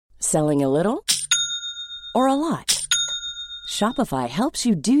Selling a little or a lot? Shopify helps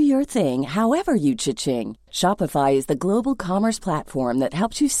you do your thing however you cha-ching. Shopify is the global commerce platform that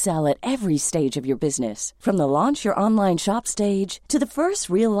helps you sell at every stage of your business. From the launch your online shop stage to the first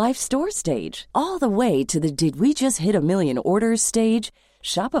real-life store stage, all the way to the did we just hit a million orders stage.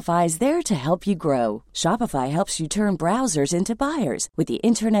 Shopify is there to help you grow. Shopify helps you turn browsers into buyers with the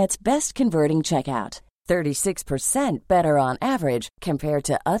internet's best converting checkout. 36% better on average compared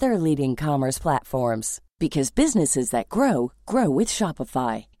to other leading commerce platforms. Because businesses that grow, grow with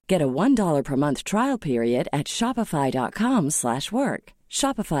Shopify. Get a $1 per month trial period at shopify.com/work.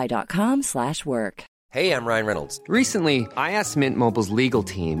 Shopify.com/work. Hey, I'm Ryan Reynolds. Recently, I asked Mint Mobile's legal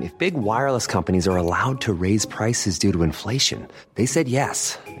team if big wireless companies are allowed to raise prices due to inflation. They said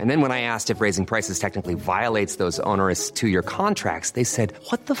yes. And then when I asked if raising prices technically violates those onerous two-year contracts, they said,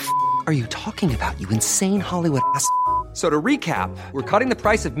 "What the f*** are you talking about, you insane Hollywood ass?" So to recap, we're cutting the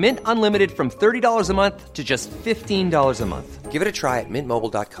price of Mint Unlimited from $30 a month to just $15 a month. Give it a try at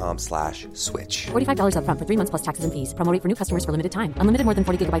mintmobile.com/switch. $45 up front for 3 months plus taxes and fees. Promo rate for new customers for limited time. Unlimited more than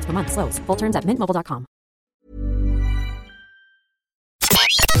 40 gigabytes per month. Slows full terms at mintmobile.com.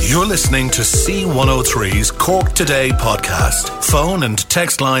 You're listening to C103's Cork Today podcast. Phone and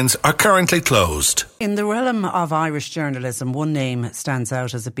text lines are currently closed. In the realm of Irish journalism, one name stands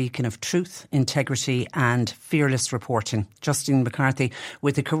out as a beacon of truth, integrity and fearless reporting. Justine McCarthy,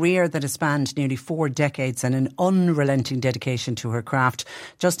 with a career that has spanned nearly 4 decades and an unrelenting dedication to her craft,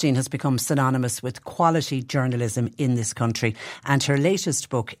 Justine has become synonymous with quality journalism in this country. And her latest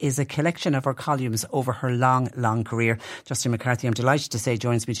book is a collection of her columns over her long career. Justine McCarthy, I'm delighted to say,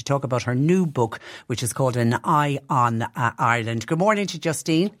 joins me to talk about her new book, which is called An Eye on Ireland. Good morning to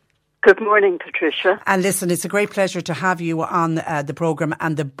Justine. Good morning, Patricia. And listen, it's a great pleasure to have you on the programme,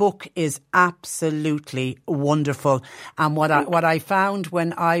 and the book is absolutely wonderful. And what I found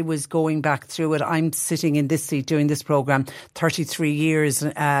when I was going back through it, I'm sitting in this seat doing this programme 33 years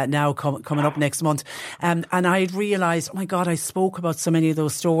now, coming up next month, and I realised, oh my God, I spoke about so many of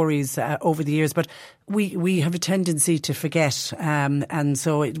those stories over the years, but we have a tendency to forget, and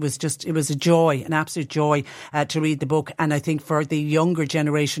so it was a joy, an absolute joy to read the book. And I think for the younger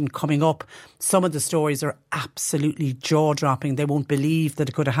generation coming up, some of the stories are absolutely jaw-dropping. They won't believe that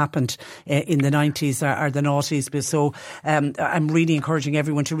it could have happened in the 90s or the noughties. So I'm really encouraging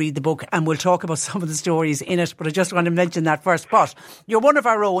everyone to read the book, and we'll talk about some of the stories in it, but I just want to mention that first. But you're one of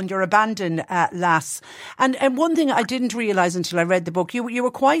our own, you're abandoned lass. And one thing I didn't realise until I read the book, you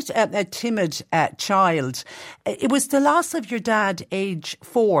were quite a timid child. It was the loss of your dad, age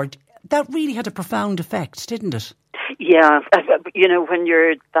 4. That really had a profound effect, didn't it? Yeah, when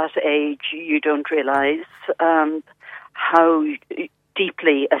you're that age, you don't realise how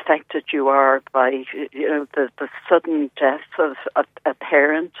deeply affected you are by the sudden death of a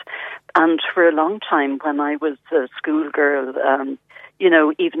parent. And for a long time, when I was a schoolgirl,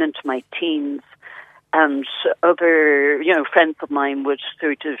 even into my teens, and other, friends of mine would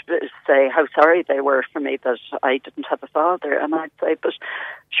sort of say how sorry they were for me that I didn't have a father. And I'd say, but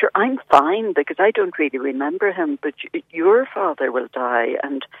sure, I'm fine because I don't really remember him, but your father will die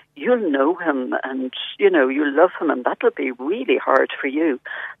and you'll know him and, you'll love him, and that'll be really hard for you.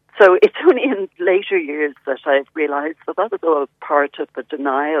 So it's only in later years that I've realised that was all part of the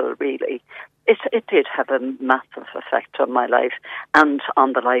denial, really. It did have a massive effect on my life and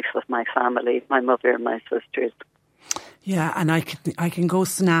on the life of my family, my mother and my sisters. Yeah, and I can go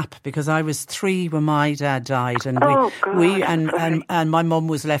snap because I was 3 when my dad died, and and my mum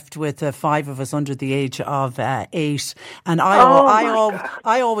was left with 5 of us under the age of 8, and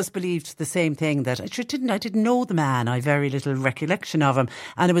I always believed the same thing, that I didn't know the man. I very little recollection of him,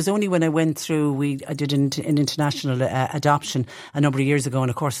 and it was only when I went through I did an international adoption a number of years ago,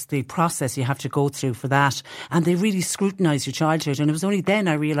 and of course the process you have to go through for that, and they really scrutinise your childhood, and it was only then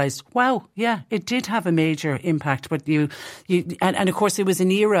I realised, wow, yeah, it did have a major impact, but and of course, it was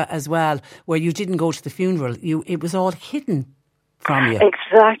an era as well where you didn't go to the funeral. It was all hidden from you.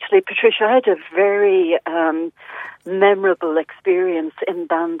 Exactly, Patricia. I had a very memorable experience in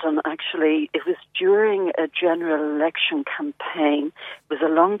Bandon, actually. It was during a general election campaign. It was a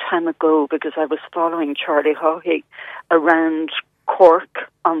long time ago because I was following Charlie Haughey around Cork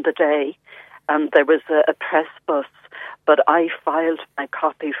on the day, and there was a press bus. But I filed my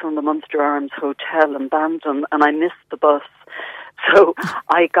copy from the Munster Arms Hotel in Bandon, and I missed the bus. So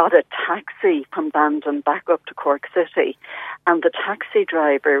I got a taxi from Bandon back up to Cork City, and the taxi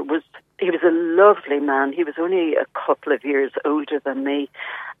driver was he was a lovely man. He was only a couple of years older than me.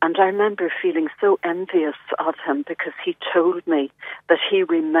 And I remember feeling so envious of him because he told me that he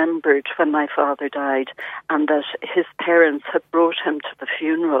remembered when my father died and that his parents had brought him to the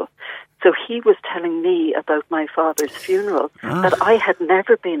funeral. So he was telling me about my father's funeral that I had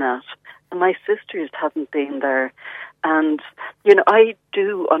never been at, and my sisters hadn't been there. And, you know, I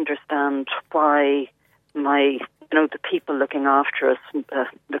do understand why the people looking after us,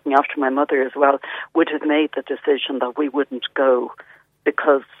 looking after my mother as well, would have made the decision that we wouldn't go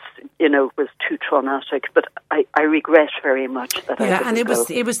because, you know, it was too traumatic. But I regret very much that I didn't and go.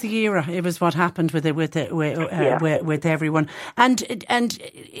 it was the era. It was what happened with everyone. And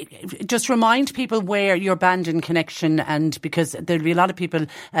just remind people where your band in connection, and because there'll be a lot of people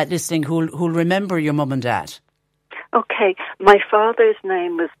listening who'll remember your mum and dad. Okay, my father's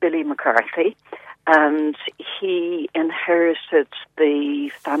name was Billy McCarthy, and he inherited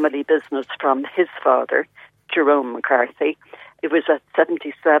the family business from his father, Jerome McCarthy. It was at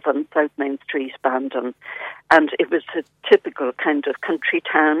 77 South Main Street, Bandon, and it was a typical kind of country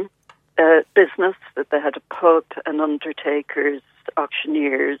town business, that they had a pub, an undertaker's,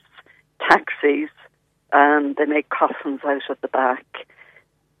 auctioneers, taxis, and they made coffins out at the back.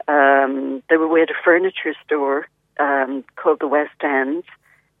 We had a furniture store called the West End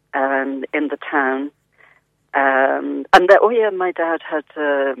in the town. My dad had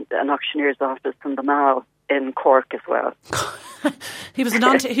an auctioneer's office in the Mall in Cork as well. He was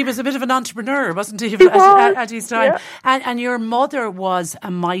a bit of an entrepreneur, wasn't he? He was, at his time. Yeah. And your mother was a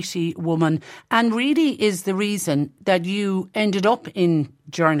mighty woman, and really is the reason that you ended up in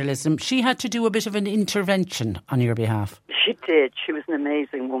journalism. She had to do a bit of an intervention on your behalf. She did. She was an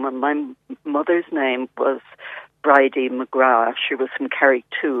amazing woman. My mother's name was Bridie McGrath. She was from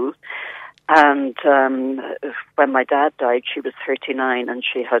Carricktool. And when my dad died, she was 39, and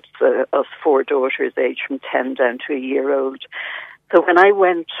she had us four daughters, aged from 10 down to a year old. So when I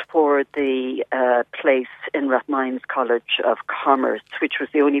went for the place in Rathmines College of Commerce, which was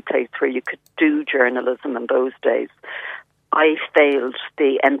the only place where you could do journalism in those days, I failed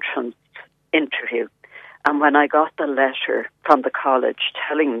the entrance interview. And when I got the letter from the college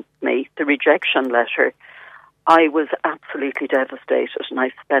telling me, the rejection letter, I was absolutely devastated, and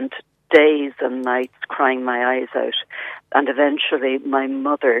I spent days and nights crying my eyes out. And eventually my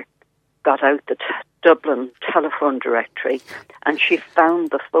mother got out the Dublin telephone directory, and she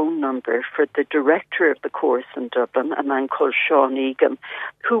found the phone number for the director of the course in Dublin, a man called Sean Egan,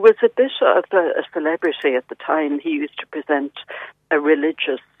 who was a bit of a celebrity at the time. He used to present a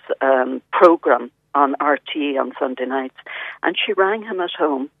religious programme on RTE on Sunday nights. And she rang him at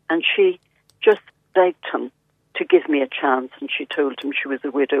home, and she just begged him to give me a chance, and she told him she was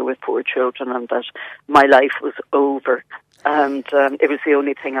a widow with 4 children and that my life was over, and it was the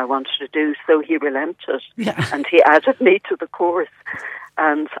only thing I wanted to do. So he relented, and he added me to the course,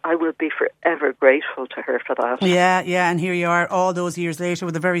 and I will be forever grateful to her for that. Yeah, and here you are all those years later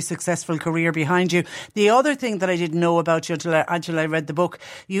with a very successful career behind you. The other thing that I didn't know about you until I read the book,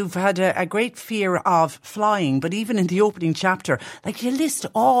 you've had a great fear of flying, but even in the opening chapter, like, you list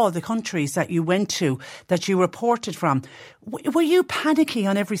all the countries that you went to, that you reported from. Were you panicky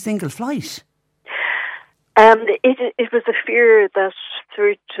on every single flight? It was a fear that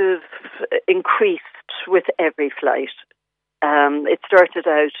sort of increased with every flight. It started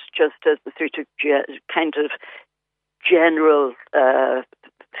out just as a sort of kind of general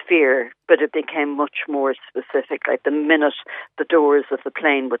fear, but it became much more specific. Like the minute the doors of the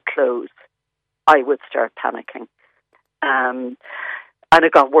plane would close, I would start panicking. And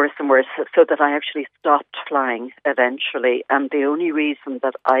it got worse and worse, so that I actually stopped flying eventually. And the only reason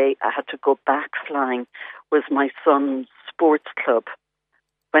that I had to go back flying was my son's sports club.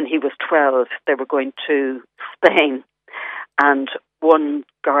 When he was 12, they were going to Spain, and one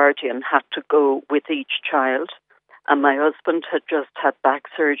guardian had to go with each child. And my husband had just had back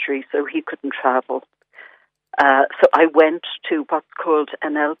surgery, so he couldn't travel. So I went to what's called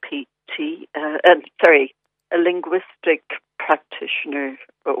an LPT, a linguistic practitioner,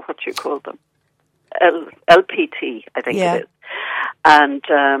 or what do you call them? LPT, I think it is. And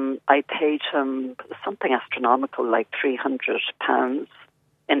I paid him something astronomical, like £300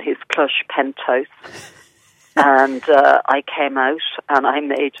 in his plush penthouse. And I came out and I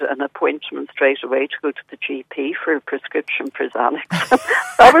made an appointment straight away to go to the GP for a prescription for Xanax.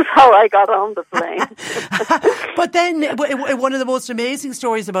 That was how I got on the plane. But then one of the most amazing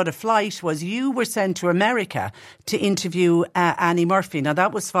stories about a flight was you were sent to America to interview Annie Murphy. Now,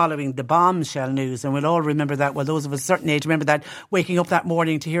 that was following the bombshell news, and we'll all remember that. Well, those of us a certain age remember that, waking up that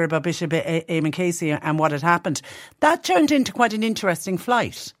morning to hear about Bishop Eamon Casey and what had happened. That turned into quite an interesting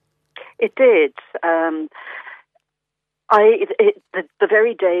flight. It did. The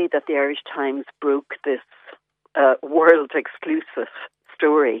very day that the Irish Times broke this world exclusive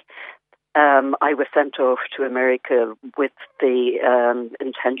story, I was sent off to America with the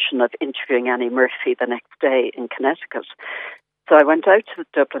intention of interviewing Annie Murphy the next day in Connecticut. So I went out to the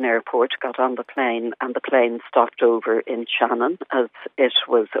Dublin airport, got on the plane, and the plane stopped over in Shannon, as it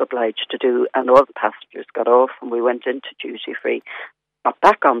was obliged to do, and all the passengers got off, and we went into duty-free, got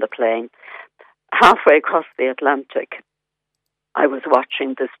back on the plane. Halfway across the Atlantic, I was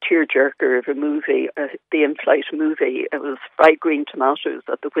watching this tearjerker of a movie, the in-flight movie. It was Fried Green Tomatoes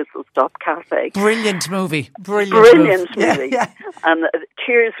at the Whistle Stop Cafe. Brilliant movie. Brilliant movie. Yeah. And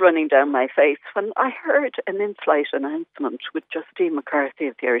tears running down my face when I heard an in-flight announcement with Justine McCarthy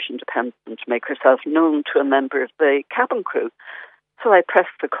of the Irish Independent to make herself known to a member of the cabin crew. So I pressed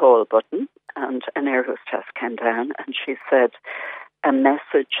the call button and an air hostess came down and she said, "A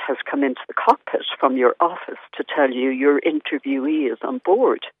message has come into the cockpit from your office to tell you your interviewee is on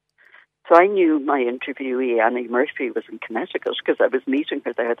board." So I knew my interviewee, Annie Murphy, was in Connecticut because I was meeting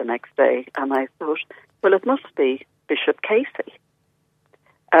her there the next day. And I thought, well, it must be Bishop Casey.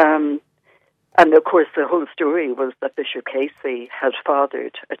 And of course, the whole story was that Bishop Casey had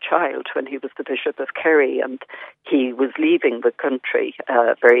fathered a child when he was the Bishop of Kerry, and he was leaving the country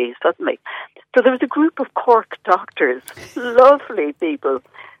very suddenly. So there was a group of Cork doctors, lovely people,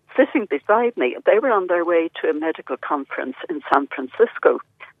 sitting beside me. They were on their way to a medical conference in San Francisco.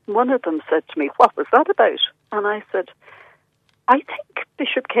 One of them said to me, "What was that about?" And I said, "I think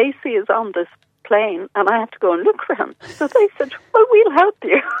Bishop Casey is on this plane and I have to go and look for him." So they said, "Well, we'll help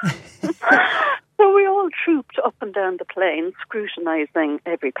you." So we all trooped up and down the plane, scrutinising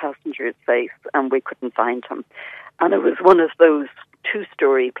every passenger's face, and we couldn't find him. And it was one of those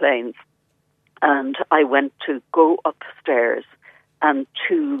two-story planes. And I went to go upstairs, and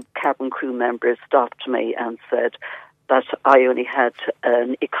two cabin crew members stopped me and said that I only had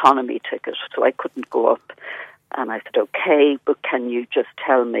an economy ticket, so I couldn't go up. And I said, "Okay, but can you just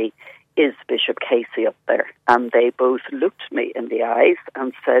tell me, is Bishop Casey up there?" And they both looked me in the eyes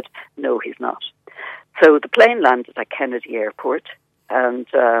and said, "No, he's not." So the plane landed at Kennedy Airport, and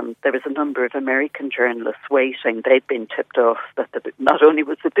there was a number of American journalists waiting. They'd been tipped off that not only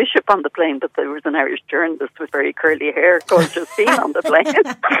was the bishop on the plane, but there was an Irish journalist with very curly hair called Justine on the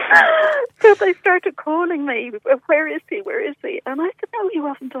plane. So they started calling me, "Where is he? Where is he?" And I said, "No, he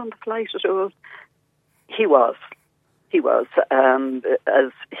wasn't on the flight at all." He was. He was,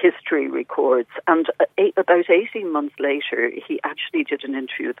 as history records. And about 18 months later, he actually did an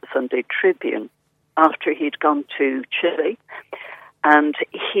interview with the Sunday Tribune after he'd gone to Chile. And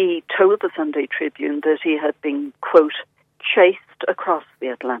he told the Sunday Tribune that he had been, quote, chased across the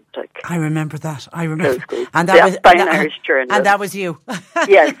Atlantic. I remember that. And that was by an Irish journalist. And that was you.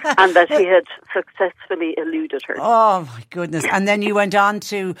 Yes, and that he had successfully eluded her. Oh, my goodness. And then you went on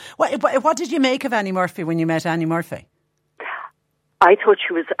to... What did you make of Annie Murphy when you met Annie Murphy? I thought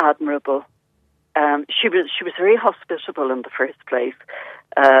she was admirable. She was very hospitable in the first place.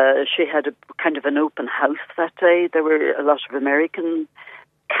 She had a kind of an open house that day. There were a lot of American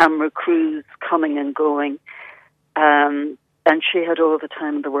camera crews coming and going. And she had all the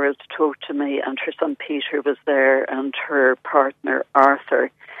time in the world to talk to me, and her son Peter was there, and her partner Arthur.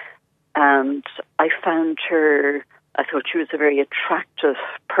 And I thought she was a very attractive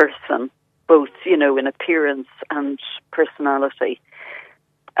person, both, in appearance and personality.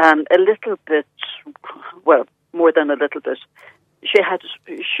 A little bit, well, more than a little bit.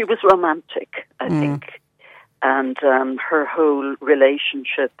 She was romantic, I think. And her whole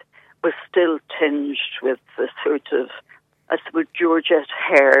relationship was still tinged with the sort of, I suppose, Georgette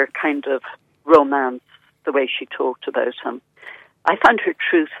hair kind of romance, the way she talked about him. I found her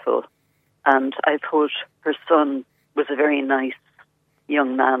truthful, and I thought her son was a very nice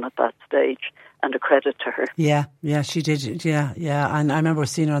young man at that stage, and a credit to her. Yeah, she did. Yeah. And I remember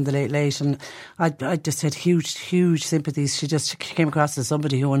seeing her on the Late, and I just had huge sympathies. She came across as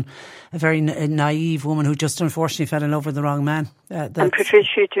somebody a very naive woman who just unfortunately fell in love with the wrong man. And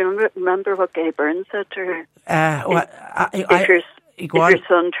Patricia, do you remember what Gay Byrne said to her? If your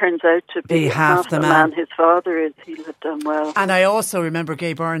son turns out to be half the man his father is, he'll have done well. And I also remember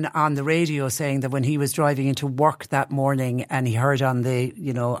Gay Byrne on the radio saying that when he was driving into work that morning and he heard on the,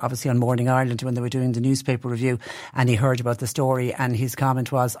 obviously on Morning Ireland when they were doing the newspaper review, and he heard about the story, and his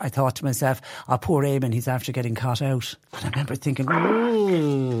comment was, I thought to myself, "Oh, poor Eamon, he's after getting caught out." And I remember thinking,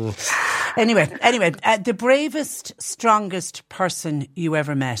 ooh. Anyway, the bravest, strongest person you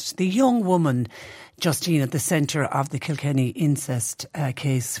ever met, the young woman, Justine, at the centre of the Kilkenny incest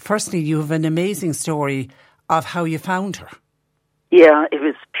case. Firstly, you have an amazing story of how you found her. Yeah, it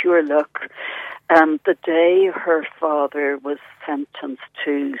was pure luck. The day her father was sentenced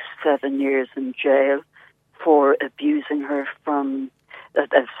to 7 years in jail for abusing her from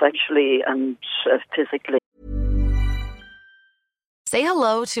sexually and physically. Say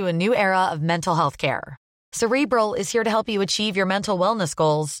hello to a new era of mental health care. Cerebral is here to help you achieve your mental wellness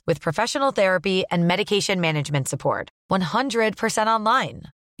goals with professional therapy and medication management support. 100% online.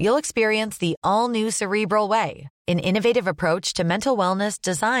 You'll experience the all-new Cerebral Way, an innovative approach to mental wellness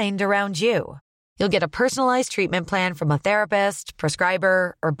designed around you. You'll get a personalized treatment plan from a therapist,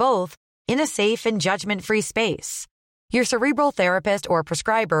 prescriber, or both in a safe and judgment-free space. Your Cerebral therapist or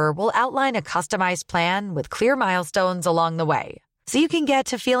prescriber will outline a customized plan with clear milestones along the way, so you can get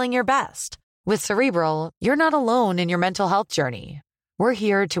to feeling your best. With Cerebral, you're not alone in your mental health journey. We're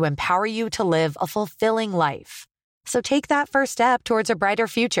here to empower you to live a fulfilling life. So take that first step towards a brighter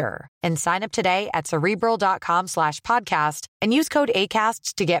future and sign up today at Cerebral.com/podcast and use code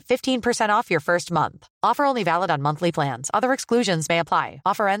ACAST to get 15% off your first month. Offer only valid on monthly plans. Other exclusions may apply.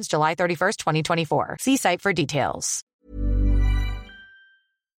 Offer ends July 31st, 2024. See site for details.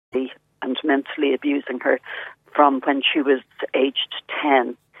 And mentally abusing her from when she was aged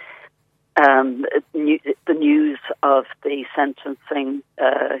 10. The news of the sentencing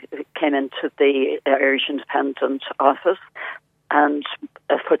came into the Irish Independent office, and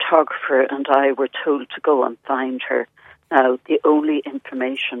a photographer and I were told to go and find her. Now, the only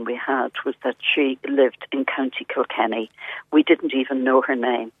information we had was that she lived in County Kilkenny. We didn't even know her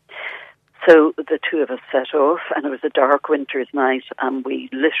name. So the two of us set off, and it was a dark winter's night, and we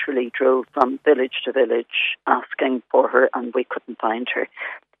literally drove from village to village asking for her, and we couldn't find her.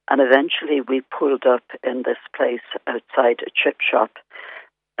 And eventually we pulled up in this place outside a chip shop.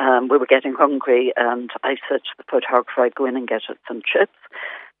 We were getting hungry, and I said to the photographer, I'd go in and get us some chips.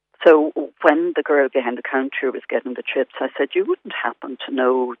 So when the girl behind the counter was getting the chips, I said, you wouldn't happen to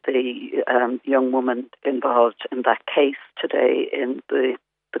know the young woman involved in that case today in the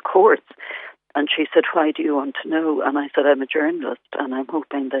courts? And she said, why do you want to know? And I said, I'm a journalist, and I'm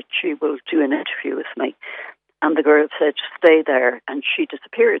hoping that she will do an interview with me. And the girl said, stay there. And she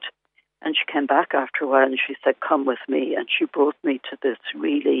disappeared. And she came back after a while and she said, come with me. And she brought me to this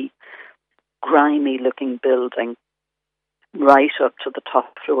really grimy looking building right up to the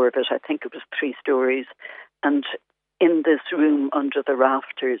top floor of it. I think it was 3 stories. And in this room under the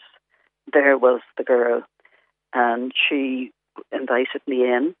rafters, there was the girl. And she invited me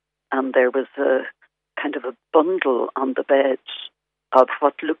in. And there was a kind of a bundle on the bed of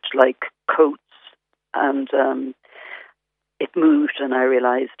what looked like coats. And it moved, and I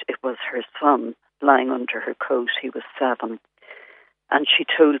realized it was her son lying under her coat. He was 7. And she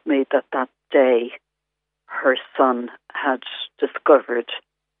told me that that day her son had discovered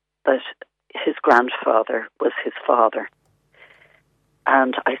that his grandfather was his father.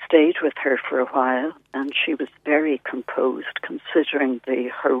 And I stayed with her for a while, and she was very composed considering the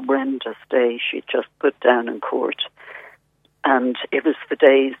horrendous day she'd just put down in court. And it was the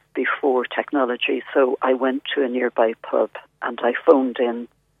days before technology, so I went to a nearby pub and I phoned in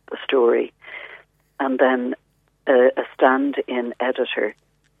the story. And then a stand-in editor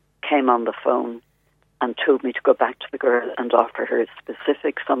came on the phone and told me to go back to the girl and offer her a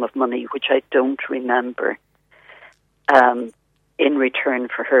specific sum of money, which I don't remember, in return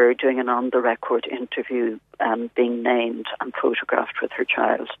for her doing an on-the-record interview, being named and photographed with her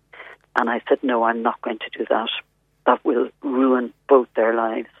child. And I said, no, I'm not going to do that. That will ruin both their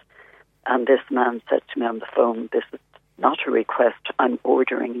lives. And this man said to me on the phone, this is not a request, I'm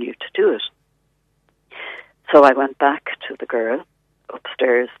ordering you to do it. So I went back to the girl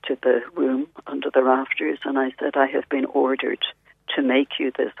upstairs to the room under the rafters, and I said, I have been ordered to make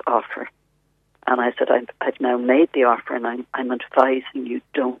you this offer. And I said, I've now made the offer, and I'm advising you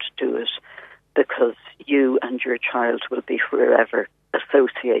don't do it, because you and your child will be forever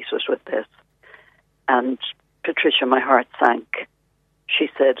associated with this. And Patricia, my heart sank. She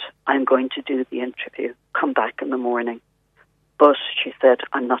said, I'm going to do the interview. Come back in the morning. But she said,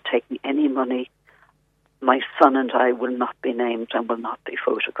 I'm not taking any money. My son and I will not be named and will not be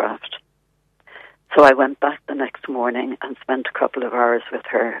photographed. So I went back the next morning and spent a couple of hours with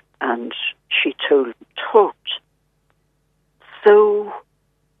her, and she talked so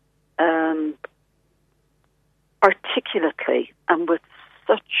articulately and with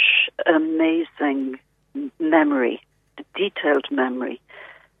such amazing memory, detailed memory,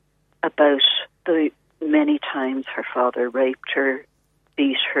 about the many times her father raped her,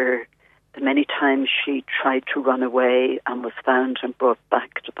 beat her, the many times she tried to run away and was found and brought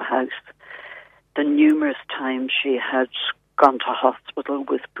back to the house, the numerous times she had gone to hospital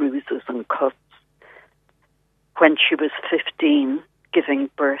with bruises and cuts. When she was 15, giving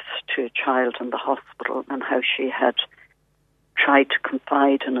birth to a child in the hospital and how she had tried to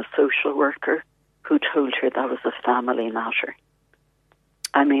confide in a social worker who told her that was a family matter.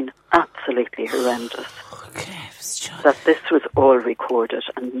 I mean, absolutely horrendous. That this was all recorded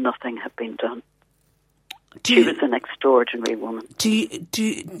and nothing had been done. She was an extraordinary woman. Do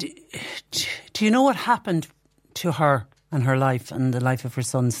you know what happened to her and her life and the life of her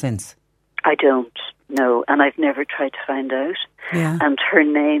son since? I don't know, and I've never tried to find out. Yeah. And her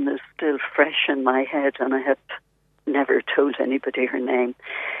name is still fresh in my head, and I have never told anybody her name.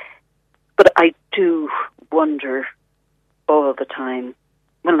 But I do wonder all the time,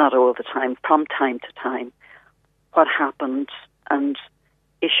 well, not all the time, from time to time, what happened, and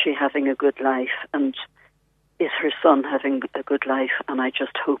is she having a good life, and is her son having a good life? And I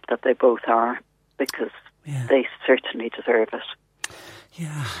just hope that they both are, because they certainly deserve it.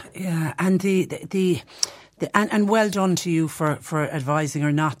 Yeah, and and well done to you for advising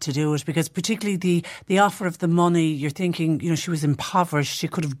her not to do it, because particularly the offer of the money, you're thinking, she was impoverished, she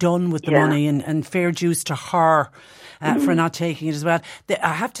could have done with the money, and fair dues to her for not taking it as well.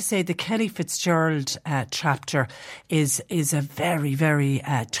 I have to say the Kelly Fitzgerald chapter is a very, very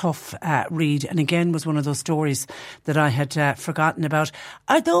tough read, and again was one of those stories that I had forgotten about.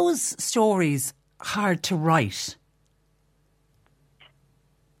 Are those stories hard to write?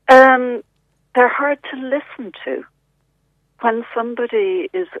 They're hard to listen to. When somebody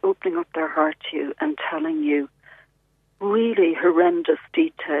is opening up their heart to you and telling you really horrendous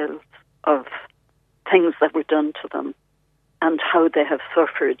details of things that were done to them and how they have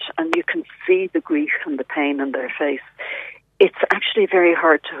suffered, and you can see the grief and the pain in their face, it's actually very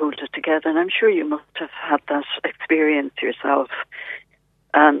hard to hold it together. And I'm sure you must have had that experience yourself.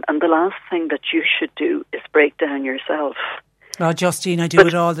 And the last thing that you should do is break down yourself. Oh, Justine, I do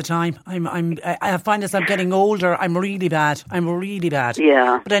it all the time. I find as I'm getting older, I'm really bad.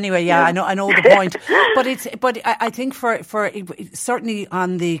 Yeah. But anyway, I know the point. But I think for certainly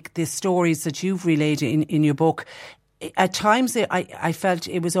on the stories that you've relayed in your book, at times I felt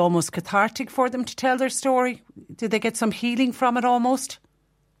it was almost cathartic for them to tell their story. Did they get some healing from it almost?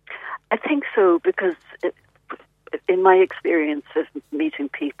 I think so, because in my experience of meeting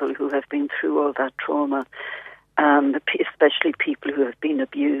people who have been through all that trauma, especially people who have been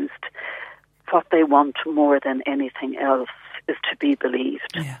abused, what they want more than anything else is to be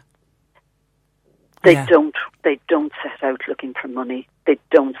believed. Yeah. They don't set out looking for money. They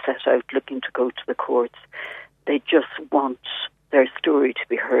don't set out looking to go to the courts. They just want their story to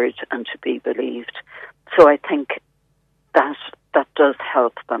be heard and to be believed. So I think that does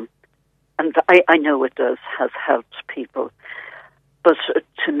help them. And I know it has helped people. But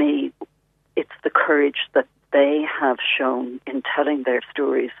to me, it's the courage that they have shown in telling their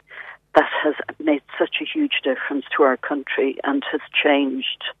stories that has made such a huge difference to our country and has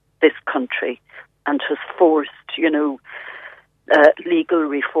changed this country and has forced, legal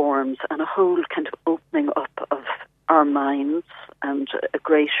reforms and a whole kind of opening up of our minds and a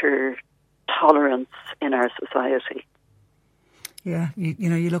greater tolerance in our society. Yeah,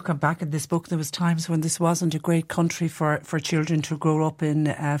 you look back at this book, there was times when this wasn't a great country for children to grow up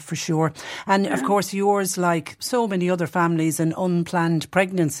in, for sure. And of course yours, like so many other families, an unplanned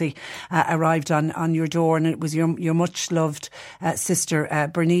pregnancy arrived on your door, and it was your much loved sister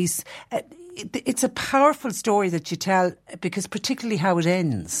Bernice. It's a powerful story that you tell, because particularly how it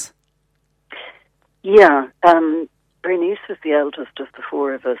ends. Yeah, Bernice was the eldest of the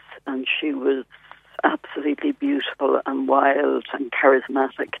four of us, and she was absolutely beautiful and wild and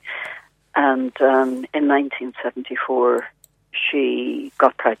charismatic. And in 1974, she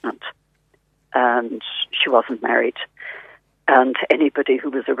got pregnant, and she wasn't married. And anybody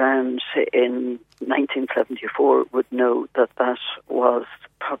who was around in 1974 would know that was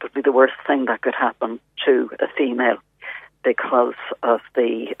probably the worst thing that could happen to a female, because of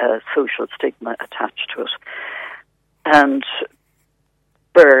the social stigma attached to it. And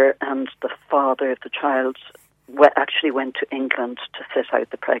Burr and the father of the child actually went to England to sit out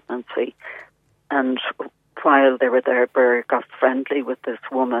the pregnancy. And while they were there, Burr got friendly with this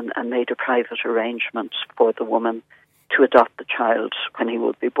woman and made a private arrangement for the woman to adopt the child when he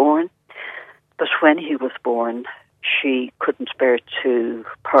would be born. But when he was born, she couldn't bear to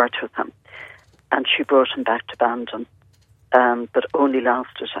part with him, and she brought him back to Bandon, but only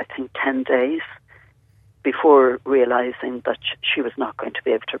lasted, I think, 10 days before realising that she was not going to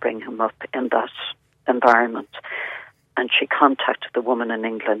be able to bring him up in that environment. And she contacted the woman in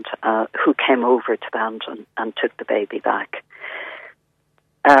England who came over to Bandon and took the baby back.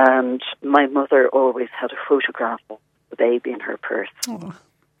 And my mother always had a photograph of the baby in her purse. Oh.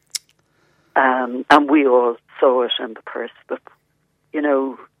 And we all saw it in the purse, but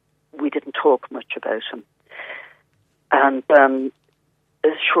we didn't talk much about him. And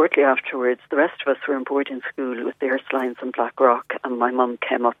shortly afterwards, the rest of us were in boarding school with the Ursulines in Blackrock, and my mum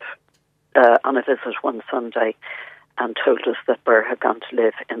came up on a visit one Sunday and told us that Burr had gone to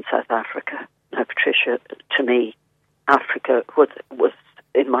live in South Africa. Now, Patricia, to me, Africa was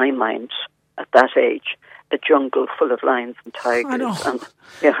in my mind, at that age, a jungle full of lions and tigers. And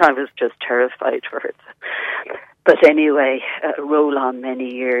I was just terrified for it. But anyway, roll on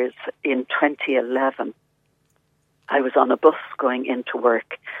many years. In 2011, I was on a bus going into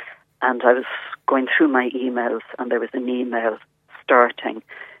work, and I was going through my emails, and there was an email starting,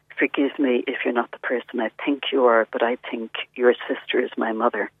 "Forgive me if you're not the person I think you are, but I think your sister is my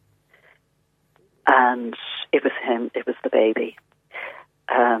mother." And it was him, it was the baby,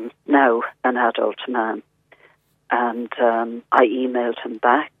 now an adult man. And I emailed him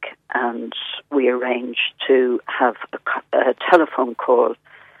back, and we arranged to have a telephone call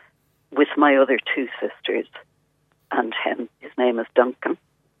with my other two sisters and him. His name is Duncan.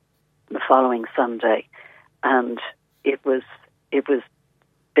 The following Sunday, and it was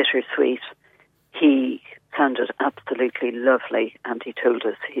bittersweet. He sounded absolutely lovely, and he told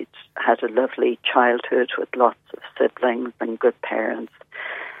us he'd had a lovely childhood with lots of siblings and good parents.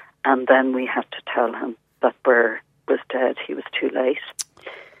 And then we had to tell him that Burr was dead. He was too late.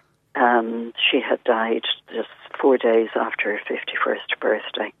 She had died just 4 days after her 51st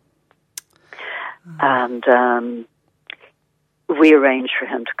birthday. And we arranged for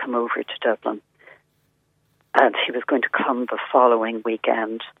him to come over to Dublin. And he was going to come the following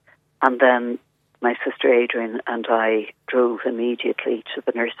weekend. And then my sister Adrian and I drove immediately to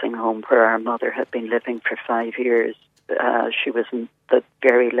the nursing home where our mother had been living for 5 years. She was in the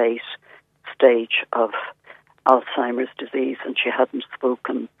very late stage of Alzheimer's disease, and she hadn't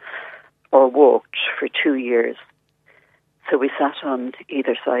spoken or walked for 2 years. So we sat on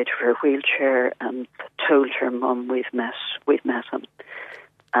either side of her wheelchair and told her, "Mum, we've met him.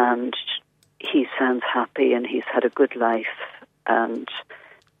 And he sounds happy and he's had a good life, and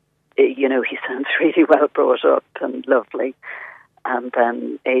he sounds really well brought up and lovely." And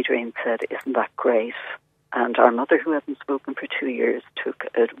then Adrian said, "Isn't that great?" And our mother, who hadn't spoken for 2 years, took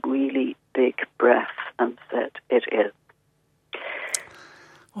a really big breath and said, "It is."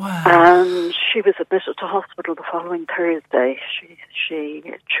 Wow. And she was admitted to hospital the following Thursday. She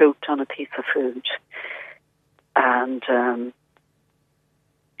choked on a piece of food. And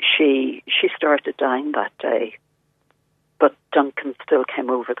she started dying that day. But Duncan still came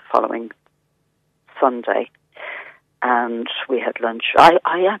over the following Sunday, and we had lunch.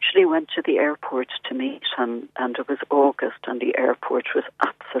 I actually went to the airport to meet him, and it was August, and the airport was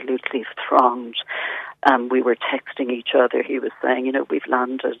absolutely thronged. We were texting each other. He was saying, "We've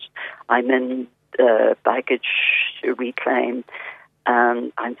landed. I'm in baggage reclaim."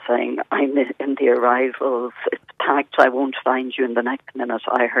 And I'm saying, "I'm in the arrivals. It's packed. I won't find you." In the next minute,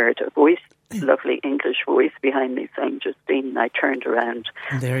 I heard a voice, lovely English voice behind me saying, "Justine." I turned around,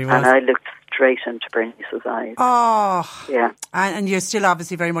 and there he was. And I looked straight into Bernice's eyes. Oh, yeah. And you're still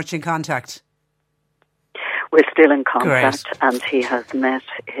obviously very much in contact. We're still in contact. Great. And he has met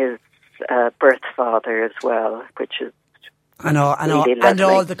his birth father as well, which is And all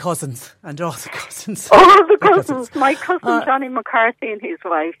the cousins. All the cousins. My cousin Johnny McCarthy and his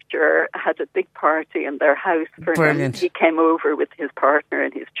wife Ger had a big party in their house for Brilliant. him. He came over with his partner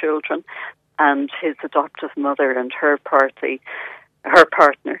and his children, and his adoptive mother and her partner.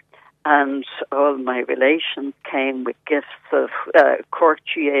 And all my relations came with gifts of Cork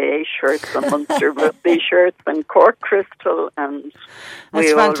GAA shirts and Munster Rugby shirts and Cork Crystal, and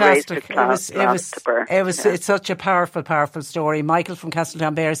we all raised a glass to Burr. It's such a powerful story. Michael from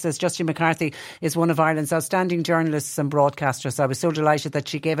Castletownbere says Justine McCarthy is one of Ireland's outstanding journalists and broadcasters. I was so delighted that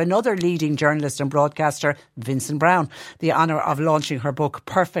she gave another leading journalist and broadcaster, Vincent Browne, the honour of launching her book.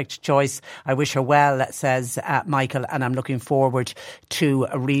 Perfect choice. I wish her well, says Michael, and I'm looking forward to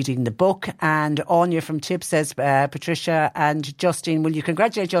reading the book. And Anya from Tip says, Patricia and Justine, will you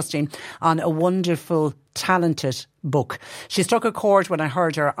congratulate Justine on a wonderful, talented book. She struck a chord when I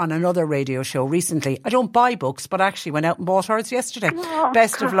heard her on another radio show recently. I don't buy books, but actually went out and bought hers yesterday.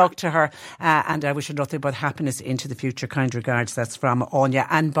 Best of luck to her, and I wish her nothing but happiness into the future. Kind regards. That's from Anya.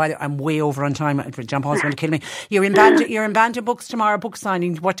 And by the way, I'm way over on time. John Paul's going to kill me. You're in Banda Books tomorrow, book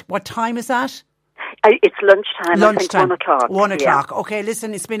signing. What time is that? It's lunchtime. I think 1 o'clock. 1 o'clock. Yeah. Okay,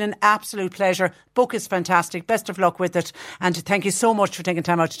 listen, it's been an absolute pleasure. Book is fantastic. Best of luck with it. And thank you so much for taking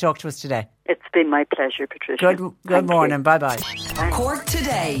time out to talk to us today. It's been my pleasure, Patricia. Good morning. Bye-bye. Cork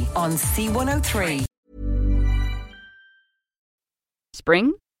Today on C103.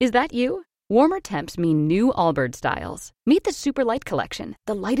 Spring? Is that you? Warmer temps mean new Allbirds styles. Meet the Super Light Collection,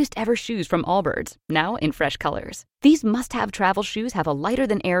 the lightest ever shoes from Allbirds, now in fresh colors. These must-have travel shoes have a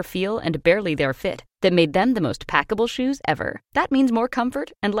lighter-than-air feel and barely-there fit that made them the most packable shoes ever. That means more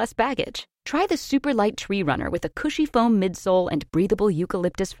comfort and less baggage. Try the Super Light Tree Runner with a cushy foam midsole and breathable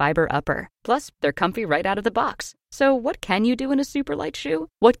eucalyptus fiber upper. Plus, they're comfy right out of the box. So what can you do in a super light shoe?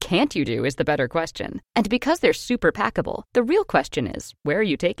 What can't you do is the better question. And because they're super packable, the real question is, where are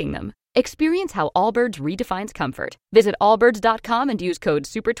you taking them? Experience how Allbirds redefines comfort. Visit allbirds.com and use code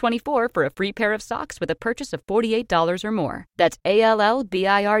SUPER24 for a free pair of socks with a purchase of $48 or more. That's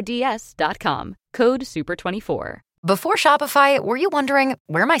ALLBIRDS.com. Code SUPER24. Before Shopify, were you wondering,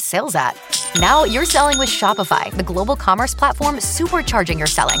 where are my sales at? Now you're selling with Shopify, the global commerce platform supercharging your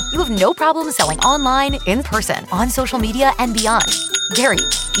selling. You have no problem selling online, in person, on social media, and beyond. Gary,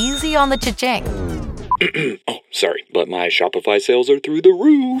 easy on the cha-ching. Oh, sorry, but my Shopify sales are through the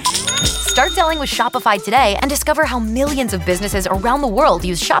roof. Start selling with Shopify today and discover how millions of businesses around the world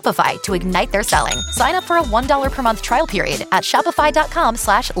use Shopify to ignite their selling. Sign up for a $1 per month trial period at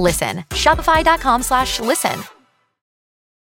shopify.com/listen. Shopify.com/listen.